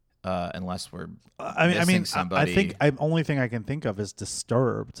 unless we're missing somebody. I think the only thing I can think of is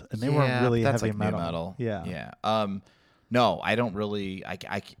Disturbed, and they weren't really that's heavy like new metal. Yeah. Yeah. No, I don't really.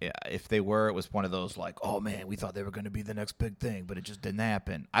 If they were, it was one of those like, "Oh man, we thought they were going to be the next big thing, but it just didn't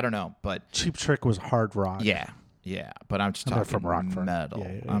happen." I don't know, but Cheap Trick was hard rock. yeah, but I'm just And they're talking from Rockford. metal.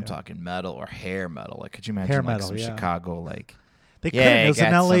 Yeah, I'm yeah. talking metal or hair metal. Like, could you imagine Hair like metal, some yeah. Chicago like? They couldn't. It was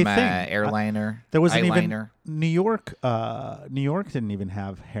an got LA some, thing. airliner. There wasn't eyeliner. even New York. New York didn't even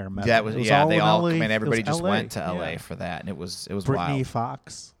have hair metal. That was It yeah. all They in all. LA. I mean, It was everybody just LA. went to LA Yeah. for that, and it was Brittany wild.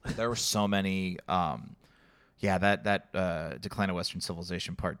 Fox. There were so many. That Decline of Western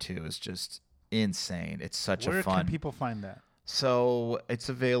Civilization Part 2 is just insane. It's such Where a fun. can people find that? So it's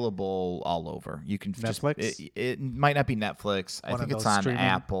available all over. You can Netflix? It might not be Netflix. I One think of it's those on streaming?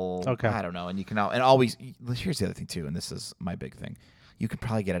 Apple. Okay. I don't know. And you can and always. Here's the other thing too, and this is my big thing. You could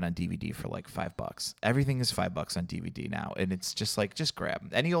probably get it on DVD for like $5. Everything is $5 on DVD now, and it's just grab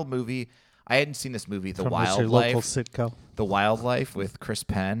any old movie. I hadn't seen this movie, From your local Sitco. The Wildlife with Chris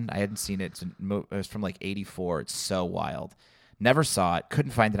Penn. I hadn't seen it. It was from like '84. It's so wild. Never saw it.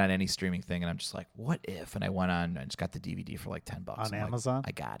 Couldn't find it on any streaming thing. And I'm just like, what if? And I went on and just got the DVD for like $10. On I'm like, Amazon?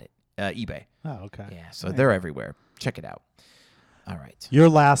 I got it. eBay. Oh, okay. Yeah, so they're everywhere. Check it out. All right. Your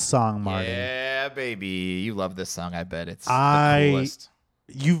last song, Marty. Yeah, baby. You love this song. I bet it's I- the coolest.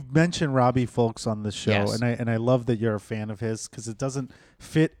 You've mentioned Robbie Folks on the show, Yes. and I love that you're a fan of his because it doesn't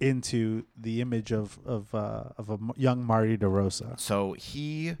fit into the image of a young Marty DeRosa. So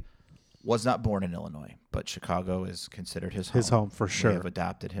he was not born in Illinois, but Chicago is considered his home. His home for sure. They have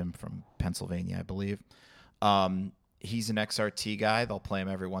adopted him from Pennsylvania, I believe. He's an XRT guy. They'll play him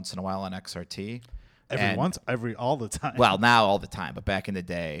every once in a while on XRT. All the time. Well, now all the time, but back in the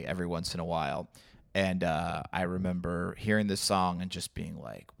day, every once in a while. And I remember hearing this song and just being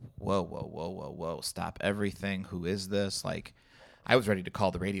like, whoa, whoa, whoa, whoa, whoa, stop everything. Who is this? Like, I was ready to call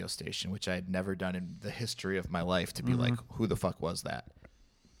the radio station, which I had never done in the history of my life, to be like, who the fuck was that?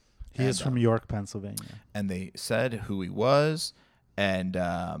 He is from York, Pennsylvania. And they said who he was, and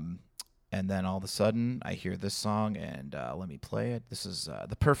then all of a sudden I hear this song, and let me play it. This is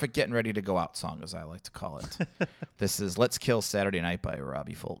the perfect getting ready to go out song, as I like to call it. This is "Let's Kill Saturday Night" by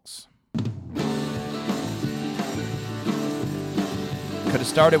Robbie Folks. Could have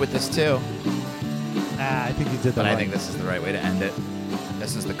started with this too, I think you did that. but I right. think this is the right way to end it.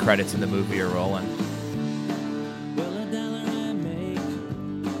 This is the credits in the movie are rolling. Well, a dollar I make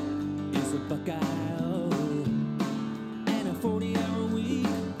is a buck I owe, and a 40-hour week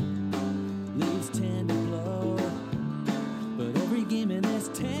leaves 10 to blow. But every game in this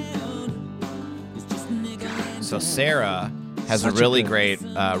town is just a nickel and So dime. Sarah has Such a a really good- great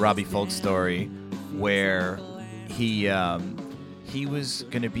Robbie Folks story where he was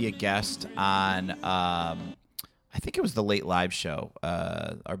going to be a guest on I think it was the Late Live show.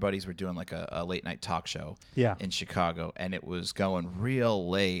 Our buddies were doing like a late night talk show Yeah. in Chicago, and it was going real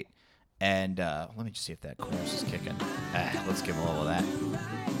late. And let me just see if that chorus is kicking. Let's give a little of that.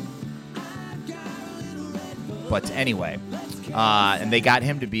 But anyway, and they got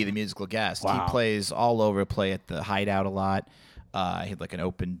him to be the musical guest. Wow. He plays all over, play at the Hideout a lot. He had like an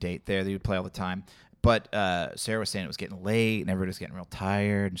open date there that he would play all the time. But Sarah was saying it was getting late and everybody was getting real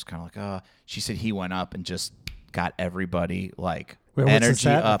tired and just kind of like, oh. She said he went up and just got everybody like Wait, what's energy this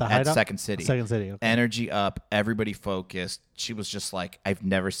at up the at Hideout? Second City. Second City, okay. Energy up, everybody focused. She was just like, I've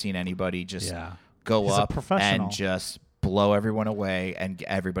never seen anybody just Yeah. go He's a up professional. and just blow everyone away. And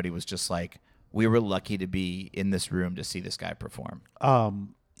everybody was just like, we were lucky to be in this room to see this guy perform.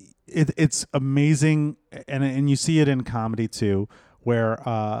 It's amazing, and you see it in comedy too,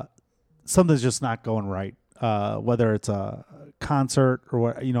 where something's just not going right. Whether it's a concert or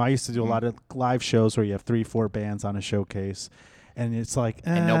what, I used to do a lot of live shows where you have 3-4 bands on a showcase, and it's like,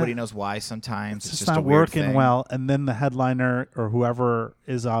 And nobody knows why sometimes. it's It's just just a not weird working thing. well. And then the headliner or whoever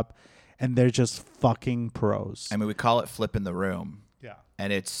is up, and they're just fucking pros. I mean, we call it flipping the room. Yeah.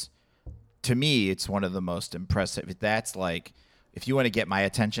 And it's, to me, it's one of the most impressive. That's like, if you want to get my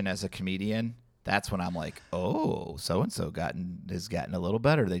attention as a comedian, that's when I'm like, oh, so-and-so has gotten a little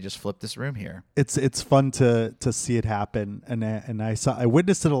better. They just flipped this room here. It's fun to see it happen, and I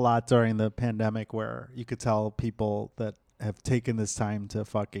witnessed it a lot during the pandemic, where you could tell people that have taken this time to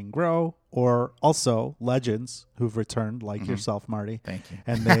fucking grow, or also legends who've returned, like yourself, Marty. Thank you.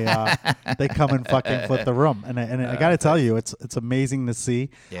 And they come and fucking flip the room, and I got to tell you, it's amazing to see.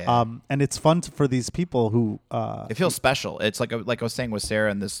 Yeah. And it's fun for these people who It feels special. It's like I was saying with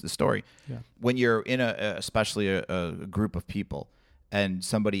Sarah in this story. Yeah. When you're in especially a group of people, and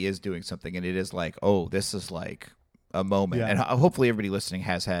somebody is doing something, and it is like, oh, this is like a moment. Yeah. And hopefully everybody listening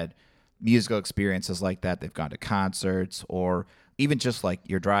has had musical experiences like that. They've gone to concerts, or even just like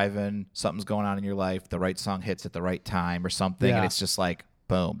you're driving, something's going on in your life, the right song hits at the right time or something, Yeah. and it's just like,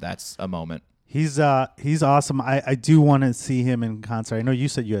 boom, that's a moment. he's awesome. I do want to see him in concert. I know you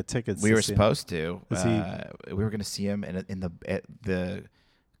said you had tickets. We to were see him. supposed to. Is We were going to see him at the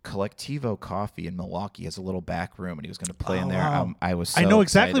Collectivo Coffee in Milwaukee. Has a little back room, and he was going to play in Oh, there. wow. I was. So I know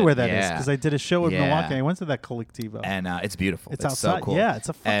exactly excited. where that is Yeah. because I did a show in Yeah. Milwaukee. I went to that Collectivo. And it's beautiful. It's so outside. cool. Yeah, it's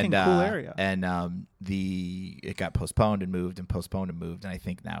a fucking cool area. And it got postponed and moved and postponed and moved, and I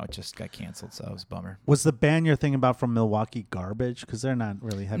think now it just got canceled. So it was a bummer. Was the band you're thinking about from Milwaukee garbage? Because they're not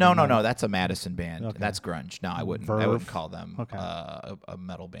really heavy. No. metal. That's a Madison band. Okay. That's grunge. No, I wouldn't Verve? call them Okay. a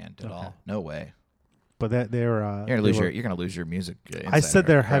metal band at Okay. all. No way. but they're You're gonna lose your music. I said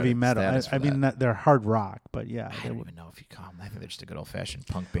they're heavy credit metal. status for I mean, that. they're hard rock, but yeah. I don't even know if you call them. I think they're just a good old fashioned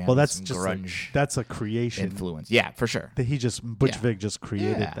punk band. Well, with that's some just grunge that's a creation. influence. Yeah, for sure. That Butch Yeah. Vig just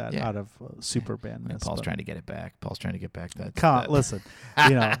created Yeah, that yeah. out of super band. Paul's trying to get it back. That. Come on, that- listen.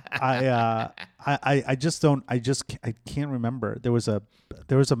 I just don't. I can't remember. There was a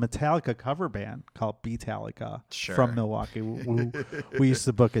Metallica cover band called Beatallica Sure. from Milwaukee. Who we used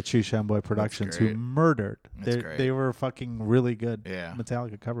to book at Shamboy Productions. Who great. murdered. That's great. They were fucking really good. Yeah.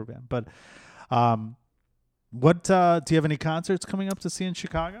 Metallica cover band. But, what do you have any concerts coming up to see in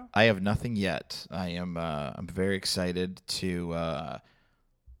Chicago? I have nothing yet. I'm very excited to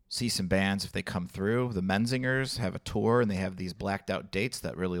see some bands if they come through. The Menzingers have a tour and they have these blacked out dates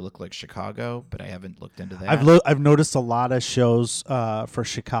that really look like Chicago, but I haven't looked into that. I've noticed a lot of shows for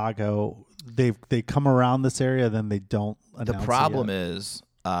Chicago. They come around this area, then they don't. The problem is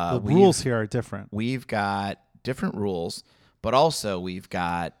the rules here are different. We've got different rules, but also we've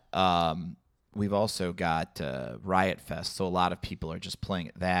also got Riot Fest, so a lot of people are just playing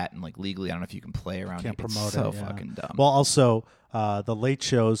at that, and like legally, I don't know if you can play around. Can't it. It's promote so it. Yeah. fucking dumb. Well, also the late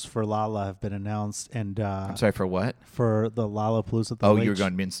shows for Lala have been announced, and I'm sorry for what? for the Lollapalooza.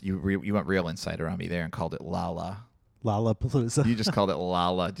 You went real insider on me there and called it Lala. Lollapalooza. You just called it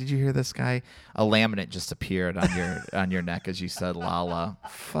Lala. Did you hear this guy? A laminate just appeared on your neck as you said Lala.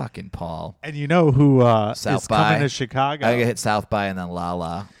 Fucking Paul. And you know who South is by. coming to Chicago? I hit South by and then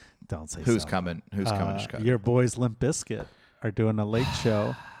Lala. Don't say Who's South coming? Who's coming to Chicago? Your boys Limp Bizkit are doing a late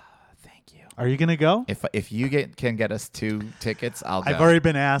show. Thank you. Are you gonna go? If you can get us 2 tickets, I'll go. I've already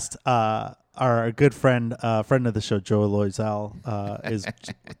been asked. Our good friend of the show, Joe Loisel, is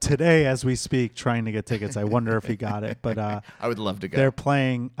today as we speak trying to get tickets. I wonder if he got it, but I would love to go. they're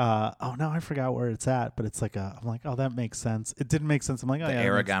playing. Oh no, I forgot where it's at, but it's like I'm like, oh, that makes sense. It didn't make sense. I'm like, oh the yeah, that makes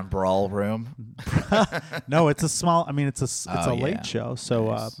Aragon Brawl Room. no, it's a small. I mean, it's a Oh, late yeah. show. So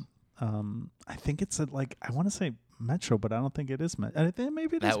Nice. I think it's at like I want to say Metro, but I don't think it is Metro. I think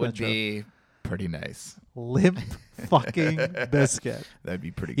maybe it is That would Metro. be pretty nice. Limp fucking Biscuit. That'd be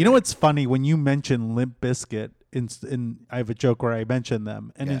pretty. You know great. what's funny when you mention Limp Bizkit? In I have a joke where I mention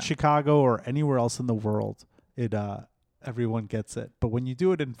them, and in Yeah. Chicago or anywhere else in the world, it everyone gets it. But when you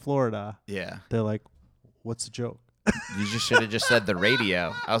do it in Florida, Yeah. they're like, "What's the joke?" You just should have just said the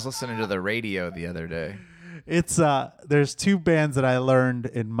radio. I was listening to the radio the other day. It's there's 2 bands that I learned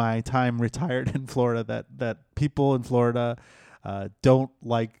in my time retired in Florida that people in Florida don't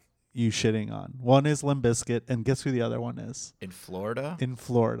like you shitting on. One is Limp Bizkit, and guess who the other one is? In Florida? In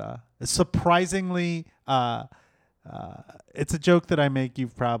Florida. Surprisingly, it's a joke that I make.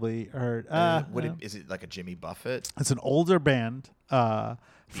 You've probably heard. Is it like a Jimmy Buffett? It's an older band from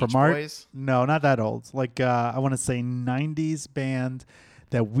Beach our Boys? no, not that old. Like I want to say 90s band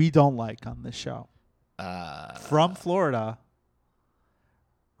that we don't like on this show. From Florida.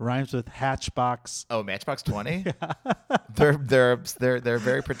 Rhymes with Hatchbox. Oh, Matchbox 20? They're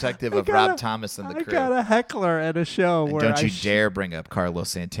very protective of Rob Thomas and the I crew. got a heckler at a show And where don't you dare bring up Carlos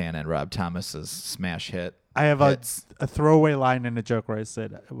Santana and Rob Thomas's smash hit. I have hits. a throwaway line in a joke where I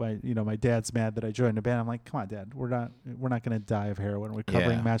said, my dad's mad that I joined a band. I'm like, come on, Dad, we're not going to die of heroin. We're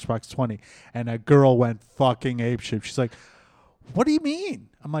covering Yeah. Matchbox 20. And a girl went fucking apeshit. She's like, what do you mean?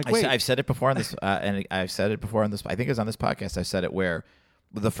 I'm like, wait. I've said it before on this, and I've said it before on this. I think it was on this podcast. I said it where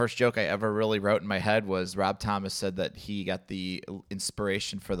the first joke I ever really wrote in my head was Rob Thomas said that he got the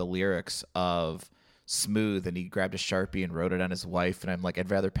inspiration for the lyrics of Smooth, and he grabbed a Sharpie and wrote it on his wife. And I'm like,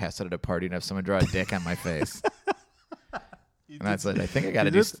 I'd rather pass it at a party and have someone draw a dick on my face. And I said, I think I got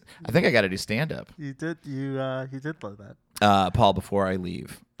to do. I think I got to do stand up. You did. You did love that. Paul, before I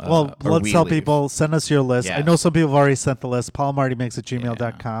leave. Well, or let's we tell leave. people, send us your list. I Yes. know some people have already sent the list.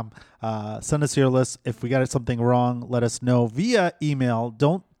 paulmartymakes@gmail.com. Send us your list. If we got something wrong, let us know via email.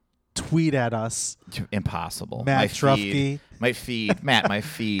 Don't tweet at us. Impossible. Matt my Trufke. feed, my feed, Matt, my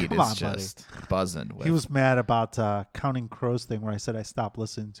feed Come is on, buddy. just buzzing. With. He was mad about Counting Crows thing where I said I stopped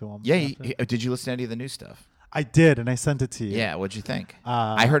listening to him. Yeah, did you listen to any of the new stuff? I did, and I sent it to you. Yeah, what'd you think?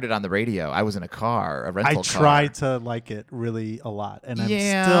 I heard it on the radio. I was in a car, a rental I car. tried to like it really a lot, and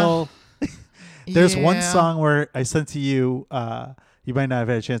Yeah. I'm still. There's one Yeah. song where I sent to you. You might not have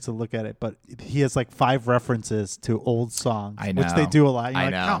had a chance to look at it, but he has like 5 references to old songs, I know. which they do a lot. You're I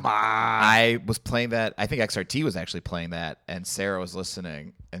like, know. Come on. I was playing that. I think XRT was actually playing that, and Sarah was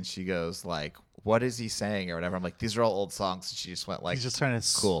listening, and she goes like, "What is he saying?" or whatever. I'm like, "These are all old songs." And she just went like, He's just trying to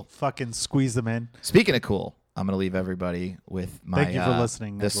cool. fucking squeeze them in. Speaking of cool, I'm gonna leave everybody with my. Thank you for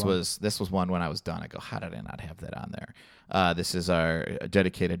listening, This everyone. was one when I was done. I go, how did I not have that on there? This is our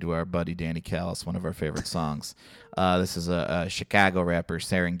dedicated to our buddy Danny Callis, one of our favorite songs. This is a Chicago rapper,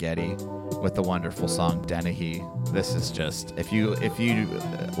 Serengeti, with the wonderful song Dennehy. This is just if you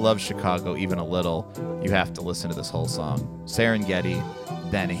love Chicago even a little, you have to listen to this whole song. Serengeti,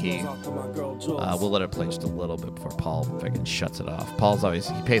 Dennehy. We'll let it play just a little bit before Paul fucking shuts it off. Paul's always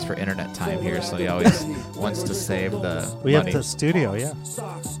he pays for internet time here, so he always wants to save the We have money. the studio, yeah.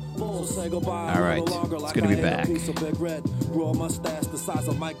 All right, it's good to be back.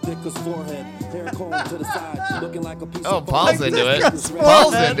 Oh, Paul's into it.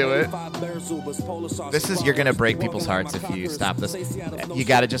 Paul's into it. This is you're gonna break people's hearts if you stop this. You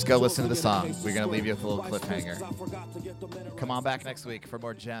got to just go listen to the song. We're gonna leave you with a little cliffhanger. Come on back next week for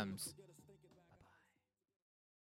more gems.